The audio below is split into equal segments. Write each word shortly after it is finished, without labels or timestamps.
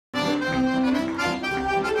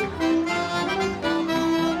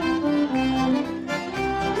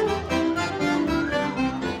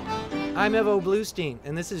I'm Evo Bluestein,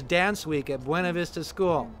 and this is Dance Week at Buena Vista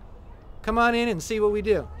School. Come on in and see what we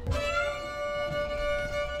do.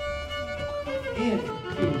 In, 2,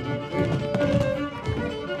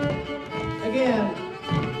 3. Again.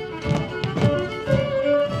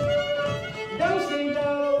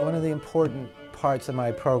 One of the important parts of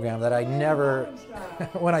my program that I never,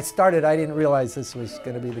 when I started, I didn't realize this was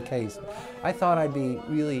going to be the case. I thought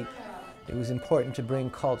it was important to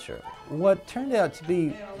bring culture. What turned out to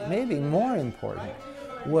be maybe more important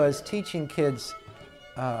was teaching kids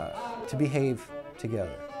to behave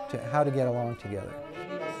together, how to get along together.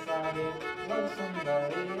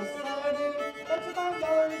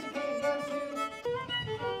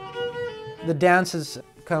 The dances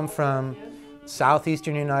come from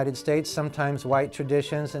southeastern United States, sometimes white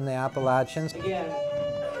traditions in the Appalachians. Again.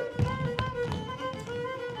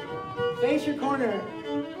 Face your corner.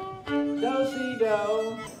 Do, si,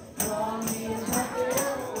 do.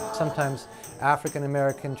 Sometimes African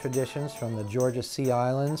American traditions from the Georgia Sea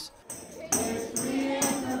Islands.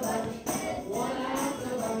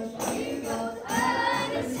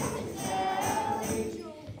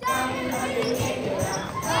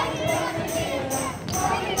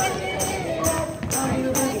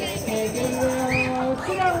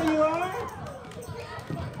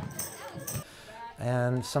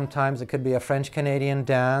 And sometimes it could be a French-Canadian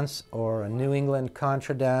dance or a New England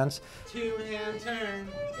contra dance. Two-hand turn.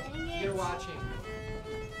 You're watching.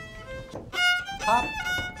 Hop,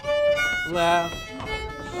 left,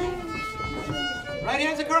 right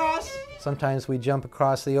hands across. Sometimes we jump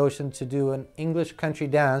across the ocean to do an English country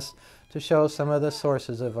dance to show some of the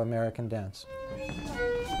sources of American dance.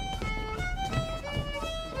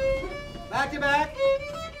 Back to back.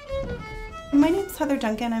 My name's Heather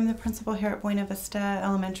Duncan. I'm the principal here at Buena Vista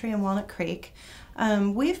Elementary in Walnut Creek.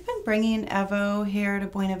 We've been bringing Evo here to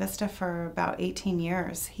Buena Vista for about 18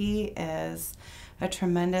 years. He is a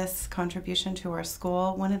tremendous contribution to our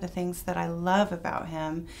school. One of the things that I love about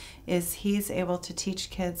him is he's able to teach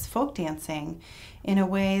kids folk dancing in a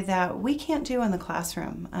way that we can't do in the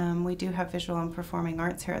classroom. We do have visual and performing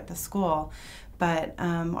arts here at the school, but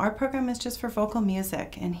our program is just for vocal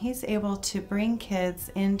music, and he's able to bring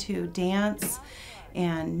kids into dance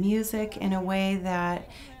and music in a way that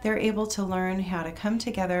they're able to learn how to come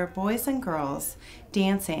together, boys and girls,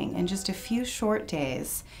 dancing in just a few short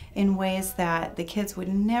days in ways that the kids would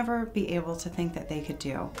never be able to think that they could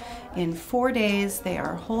do. In 4 days, they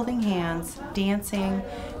are holding hands, dancing,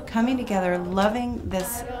 coming together, loving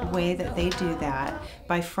this way that they do that.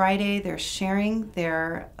 By Friday, they're sharing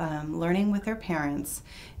their learning with their parents,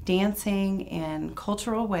 dancing in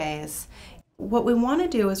cultural ways. What we want to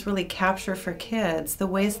do is really capture for kids the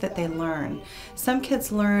ways that they learn. Some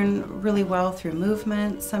kids learn really well through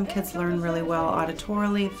movement, some kids learn really well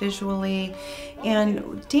auditorily, visually,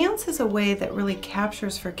 and dance is a way that really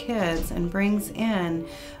captures for kids and brings in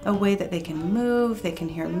a way that they can move, they can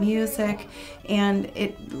hear music, and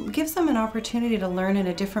it gives them an opportunity to learn in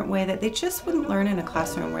a different way that they just wouldn't learn in a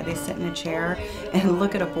classroom where they sit in a chair and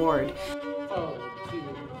look at a board.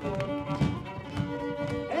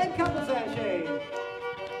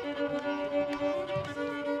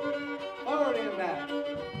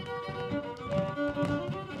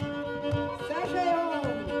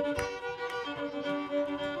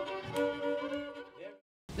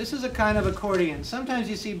 This is a kind of accordion. Sometimes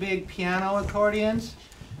you see big piano accordions,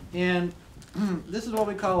 and this is what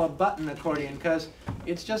we call a button accordion because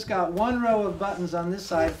it's just got one row of buttons on this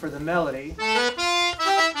side for the melody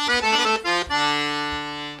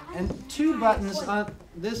and two buttons on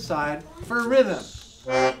this side for rhythm.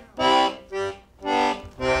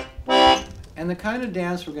 And the kind of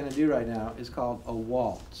dance we're going to do right now is called a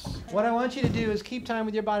waltz. What I want you to do is keep time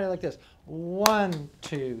with your body like this. 1,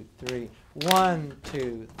 2, 3. 1,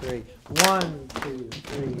 2, 3. 1, 2,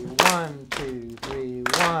 3. 1, 2, 3.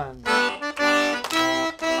 1.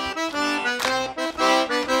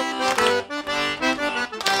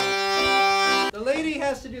 The lady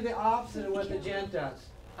has to do the opposite of what the gent does.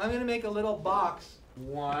 I'm going to make a little box,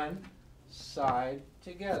 one side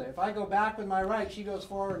together. If I go back with my right, she goes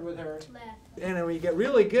forward with her left. And then when you get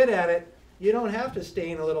really good at it, you don't have to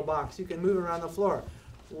stay in a little box. You can move around the floor.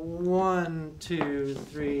 1, 2,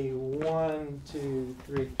 3. 1, 2,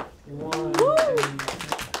 3. 1, 2, 3.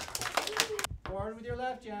 Forward with your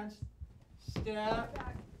left, gents. Step,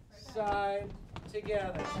 side,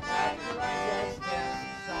 together. Back to the right, gents. Step,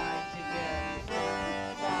 side, together.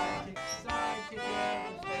 Step, side,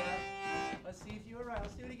 together. Step. Let's see if you were right.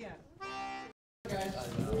 Let's do it again. Guys.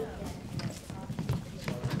 Do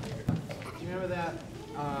you remember that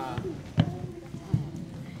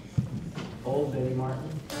old Betty Martin?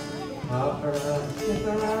 Hop around, skip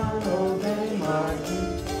around, oh Betty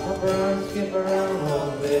Martin. Hop around, skip around,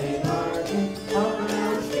 oh Betty Martin. Hop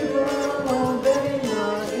around, skip around, oh Betty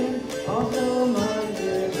Martin. Also my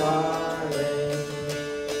dear darling.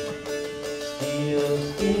 Steal,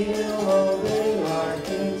 steal, oh Betty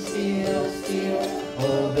Martin. Steal, steal,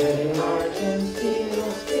 oh Betty Martin.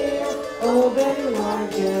 Steal, steal, oh Betty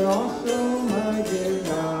Martin. Also my dear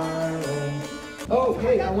darling. Oh,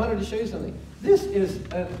 hey, I wanted to show you something. This is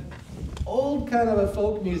an old kind of a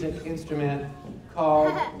folk music instrument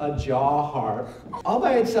called a jaw harp. All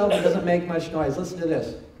by itself, it doesn't make much noise. Listen to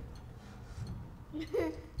this.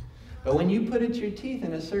 But when you put it to your teeth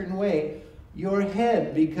in a certain way, your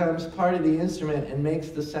head becomes part of the instrument and makes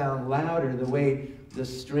the sound louder, the way the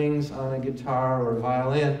strings on a guitar or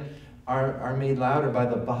violin are made louder by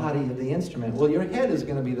the body of the instrument. Well, your head is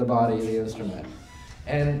going to be the body of the instrument.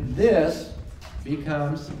 And this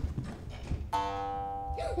becomes a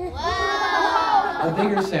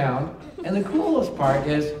bigger sound. And the coolest part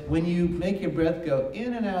is when you make your breath go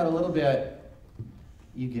in and out a little bit,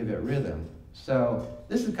 you give it rhythm. So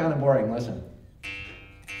this is kind of boring, listen.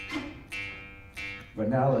 But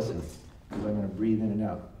now listen, because I'm going to breathe in and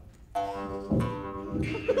out.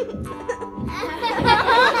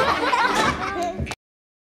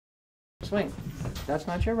 Swing. That's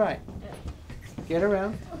not your right. Get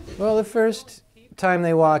around. Well, the first time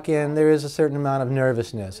they walk in, there is a certain amount of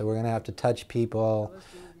nervousness. So we're going to have to touch people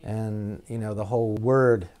and, you know, the whole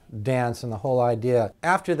word dance and the whole idea.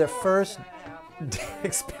 After the first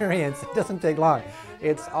experience, it doesn't take long.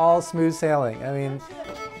 It's all smooth sailing. I mean,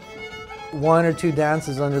 1 or 2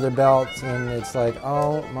 dances under their belts and it's like,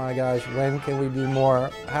 oh my gosh, when can we do more?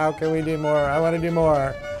 How can we do more? I want to do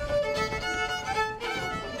more.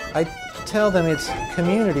 I tell them it's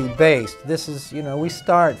community-based. This is, you know, we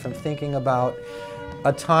start from thinking about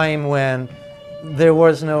a time when there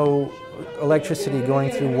was no electricity going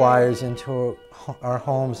through wires into our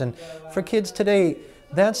homes. And for kids today,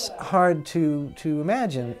 that's hard to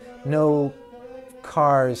imagine. No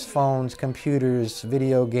cars, phones, computers,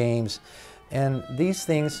 video games. And these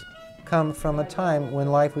things come from a time when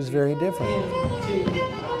life was very different.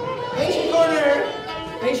 Face your corner!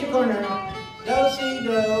 Face your corner!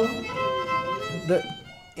 Do-si-do! The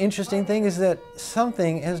interesting thing is that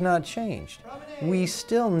something has not changed. We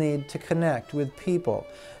still need to connect with people,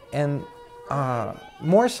 and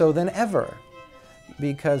more so than ever,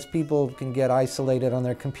 because people can get isolated on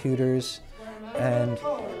their computers, and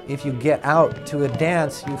if you get out to a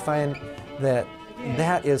dance, you find that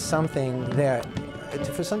that is something that,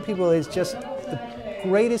 for some people, is just the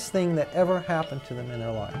greatest thing that ever happened to them in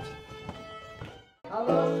their lives.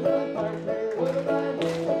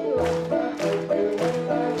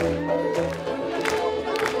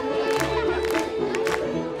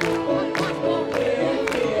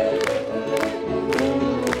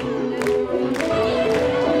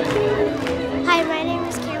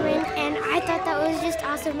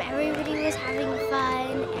 Everybody was having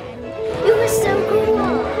fun, and it was so cool.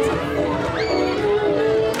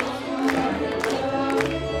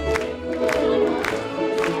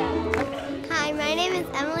 Hi, my name is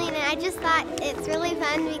Emily, and I just thought it's really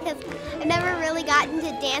fun because I've never really gotten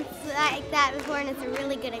to dance like that before, and it's a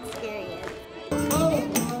really good experience.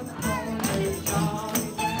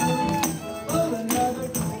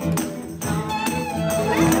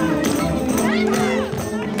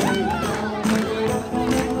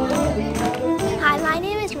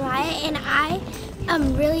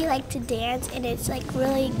 Really like to dance, and it's like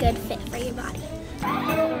really good fit for your body.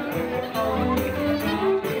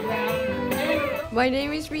 My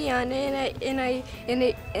name is Rihanna, and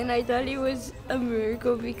I thought it was a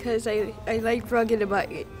miracle because I like bragging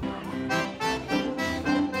about it.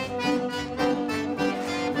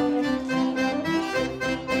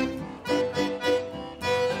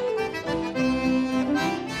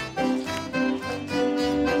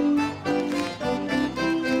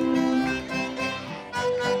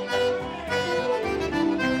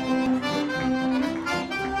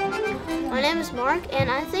 And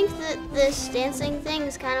I think that this dancing thing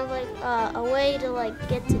is kind of like a way to like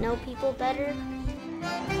get to know people better.